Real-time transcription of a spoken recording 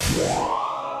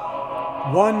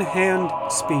One hand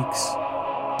speaks.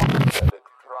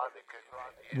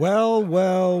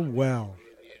 Well.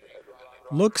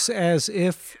 Looks as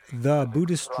if the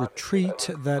Buddhist retreat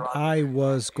that I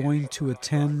was going to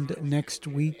attend next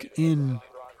week in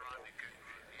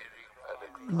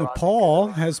Nepal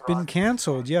has been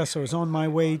canceled. Yes, I was on my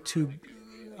way to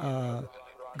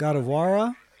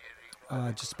Gadawara,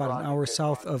 just about an hour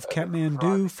south of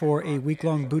Kathmandu, for a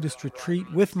week-long Buddhist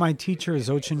retreat with my teacher,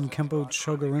 Dzogchen Khenpo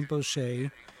Choga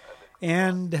Rinpoche.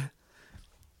 And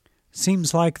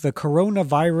seems like the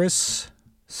coronavirus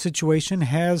situation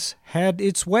has had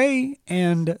its way,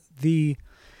 and the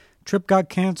trip got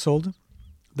canceled.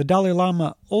 The Dalai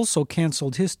Lama also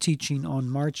canceled his teaching on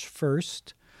March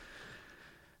 1st.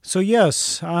 So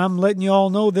yes, I'm letting you all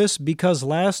know this because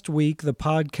last week the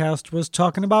podcast was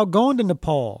talking about going to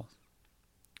Nepal,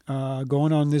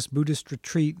 going on this Buddhist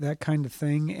retreat, that kind of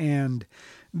thing. And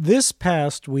this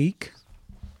past week,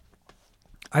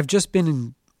 I've just been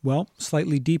in,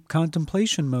 slightly deep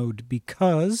contemplation mode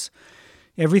because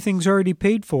everything's already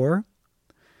paid for,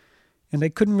 and I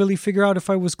couldn't really figure out if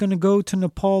I was going to go to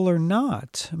Nepal or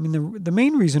not. I mean, the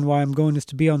main reason why I'm going is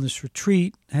to be on this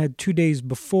retreat. I had 2 days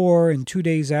before and 2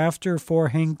 days after for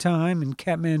hang time in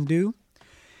Kathmandu.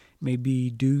 Maybe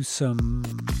do some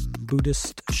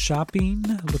Buddhist shopping,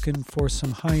 looking for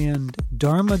some high-end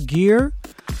Dharma gear.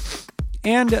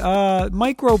 And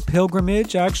micro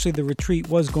pilgrimage. Actually, the retreat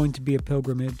was going to be a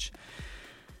pilgrimage.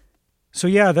 So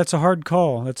yeah, that's a hard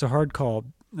call.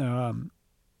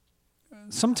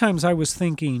 Sometimes I was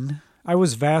thinking, I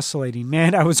was vacillating.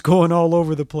 Man, I was going all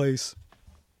over the place.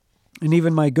 And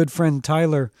even my good friend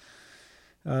Tyler,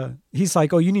 he's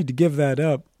like, oh, you need to give that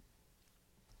up.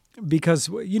 Because,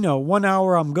 1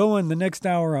 hour I'm going, the next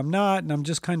hour I'm not, and I'm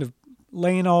just kind of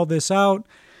laying all this out.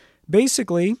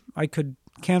 Basically, I could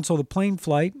cancel the plane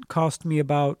flight. Cost me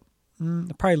about,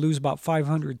 probably lose about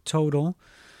 $500 total.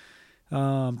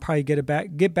 Probably get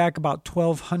back about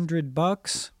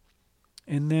 $1,200,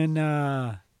 and then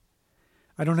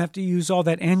I don't have to use all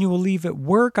that annual leave at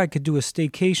work. I could do a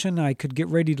staycation. I could get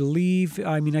ready to leave.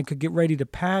 I could get ready to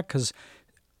pack because,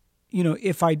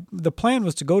 the plan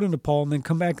was to go to Nepal and then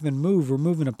come back and then move. We're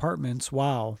moving apartments.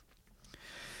 Wow.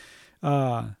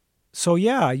 So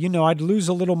yeah, I'd lose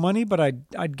a little money, but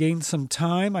I'd gain some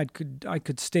time. I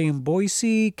could stay in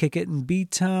Boise, kick it in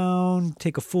B-Town,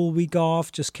 take a full week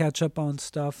off, just catch up on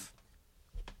stuff.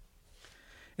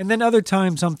 And then other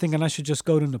times I'm thinking I should just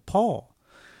go to Nepal.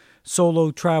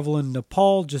 Solo travel in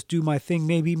Nepal, just do my thing,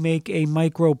 maybe make a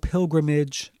micro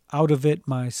pilgrimage out of it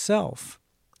myself.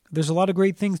 There's a lot of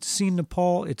great things to see in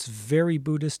Nepal. It's very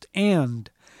Buddhist, and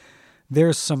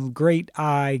there's some great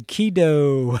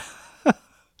Aikido.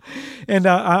 And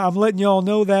I'm letting you all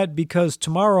know that because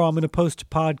tomorrow I'm going to post a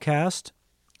podcast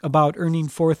about earning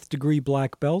 4th degree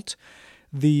black belt.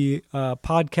 The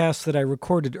podcast that I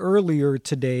recorded earlier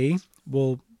today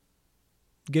will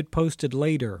get posted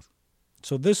later.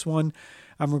 So this one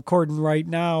I'm recording right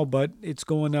now, but it's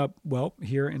going up,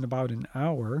 here in about an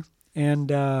hour.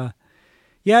 And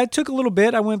it took a little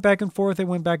bit. I went back and forth.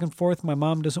 My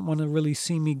mom doesn't want to really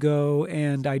see me go,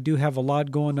 and I do have a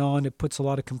lot going on. It puts a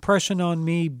lot of compression on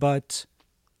me, but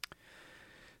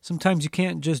sometimes you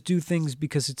can't just do things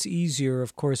because it's easier.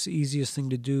 Of course, the easiest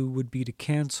thing to do would be to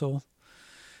cancel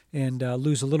and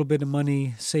lose a little bit of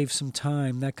money, save some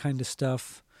time, that kind of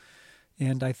stuff.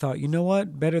 And I thought, you know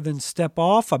what? Better than step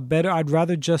off. I'd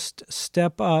rather just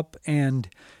step up and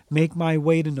make my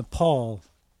way to Nepal.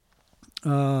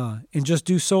 And just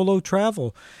do solo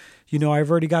travel.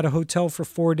 I've already got a hotel for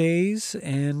 4 days,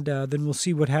 and then we'll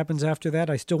see what happens after that.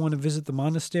 I still want to visit the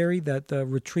monastery that the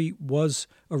retreat was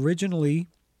originally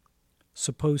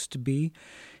supposed to be.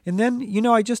 And then,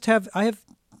 I have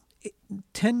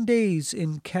 10 days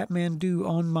in Kathmandu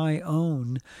on my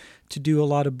own to do a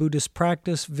lot of Buddhist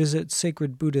practice, visit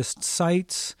sacred Buddhist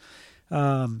sites,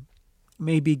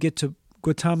 maybe get to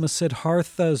Gautama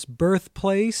Siddhartha's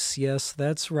birthplace. Yes,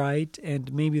 that's right.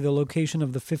 And maybe the location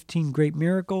of the 15 Great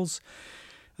Miracles.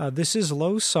 This is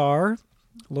Losar.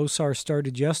 Losar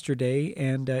started yesterday,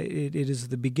 and it is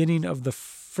the beginning of the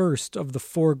first of the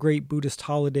 4 great Buddhist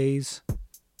holidays.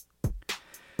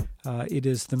 It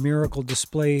is the miracle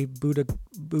display, Buddha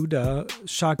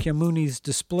Shakyamuni's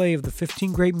display of the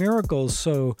 15 great miracles.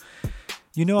 So,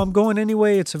 I'm going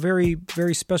anyway. It's a very,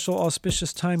 very special,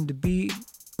 auspicious time to be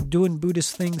doing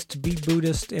Buddhist things, to be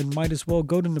Buddhist, and might as well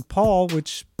go to Nepal,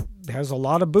 which has a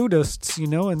lot of Buddhists,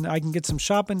 and I can get some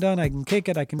shopping done. I can kick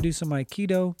it. I can do some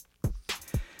Aikido.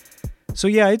 So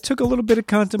yeah, it took a little bit of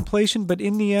contemplation, but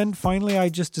in the end, finally, I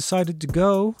just decided to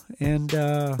go, and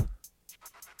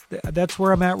that's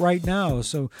where I'm at right now.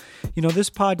 So, this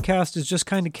podcast is just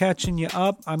kind of catching you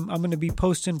up. I'm going to be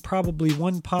posting probably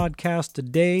one podcast a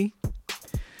day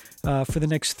for the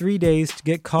next 3 days to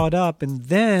get caught up. And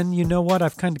then, you know what?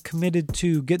 I've kind of committed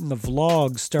to getting the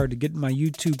vlogs started, getting my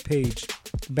YouTube page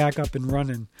back up and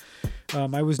running.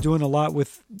 I was doing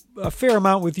a fair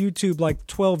amount with YouTube like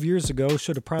 12 years ago.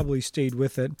 Should have probably stayed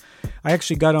with it. I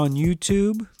actually got on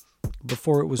YouTube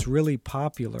before it was really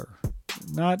popular.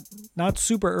 Not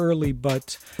super early,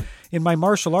 but in my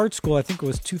martial arts school, I think it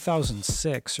was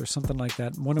 2006 or something like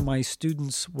that. One of my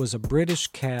students was a British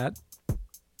cat.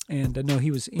 And no,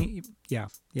 he was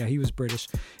British.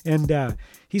 And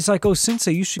he's like, "Oh,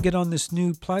 Sensei, you should get on this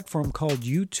new platform called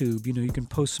YouTube. You can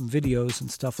post some videos and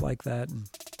stuff like that." And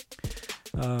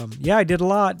I did a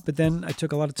lot, but then I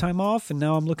took a lot of time off, and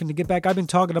now I'm looking to get back. I've been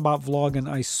talking about vlogging,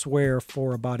 I swear,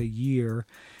 for about a year.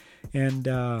 And,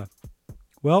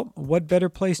 what better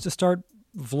place to start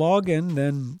vlogging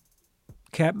than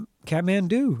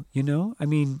Kathmandu, I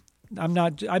mean,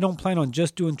 I don't plan on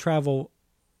just doing travel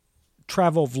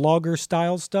vlogger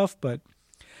style stuff, but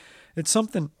it's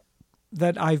something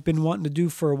that I've been wanting to do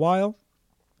for a while,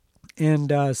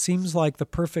 and seems like the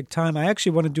perfect time. I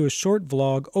actually want to do a short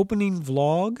opening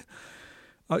vlog,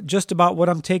 just about what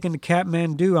I'm taking to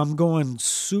Kathmandu. I'm going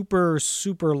super,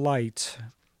 super light.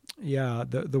 Yeah,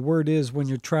 the word is when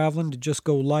you're traveling to just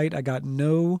go light. I got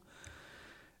no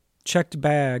checked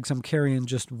bags. I'm carrying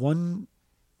just one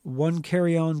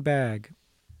carry-on bag.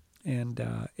 And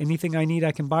anything I need,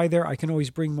 I can buy there. I can always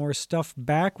bring more stuff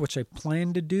back, which I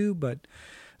plan to do. But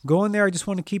going there, I just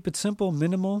want to keep it simple,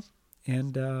 minimal.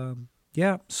 And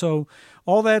so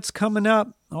all that's coming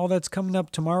up.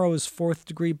 Tomorrow is 4th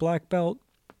Degree Black Belt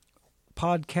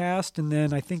podcast. And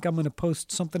then I think I'm going to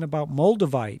post something about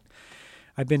Moldavite.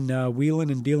 I've been wheeling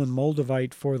and dealing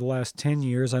Moldavite for the last 10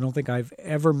 years. I don't think I've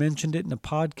ever mentioned it in a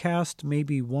podcast,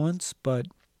 maybe once. But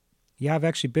yeah, I've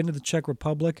actually been to the Czech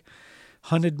Republic.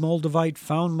 Hunted Moldavite,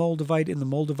 found Moldavite in the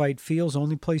Moldavite fields.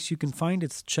 Only place you can find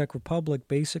it's the Czech Republic,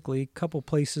 basically. A couple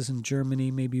places in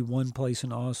Germany, maybe one place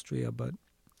in Austria. But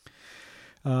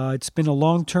it's been a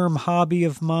long-term hobby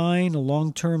of mine, a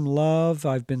long-term love.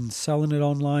 I've been selling it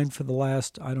online for the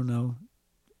last,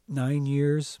 9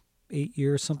 years, 8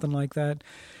 years, something like that.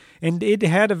 And it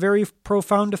had a very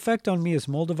profound effect on me, as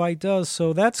Moldavite does.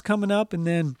 So that's coming up, and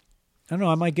then I don't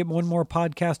know, I might get one more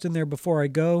podcast in there before I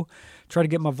go, try to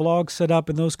get my vlog set up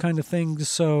and those kind of things.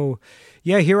 So,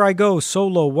 yeah, here I go,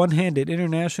 solo, one-handed,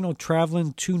 international,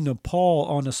 traveling to Nepal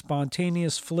on a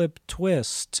spontaneous flip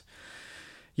twist.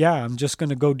 Yeah, I'm just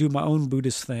going to go do my own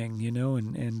Buddhist thing,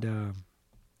 and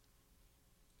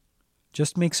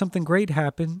just make something great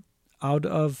happen out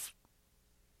of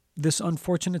this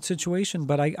unfortunate situation.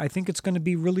 But I think it's going to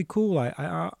be really cool.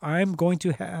 I'm going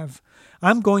to have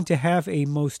a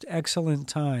most excellent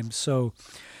time. So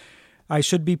I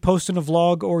should be posting a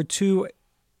vlog or two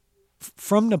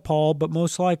from Nepal, but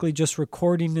most likely just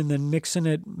recording and then mixing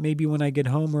it maybe when I get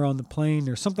home or on the plane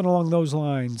or something along those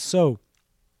lines. So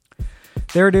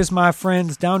there it is, my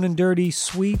friends, down and dirty,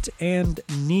 sweet and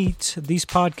neat. These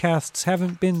podcasts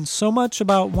haven't been so much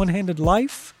about one-handed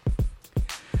life,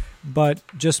 but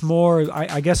just more,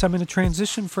 I guess I'm in a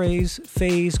transition phase,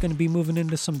 going to be moving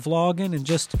into some vlogging and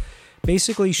just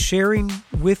basically sharing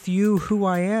with you who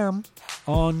I am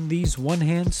on these One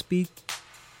Hand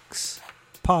Speaks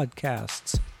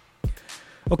podcasts.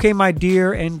 Okay, my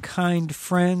dear and kind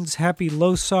friends, happy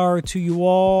Losar to you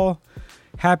all.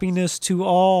 Happiness to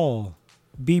all.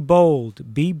 Be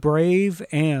bold, be brave,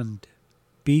 and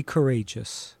be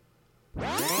courageous.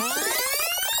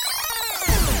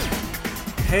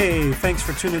 Hey, thanks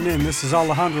for tuning in. This is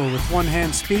Alejandro with One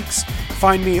Hand Speaks.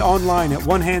 Find me online at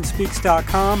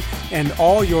onehandspeaks.com and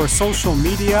all your social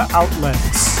media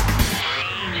outlets.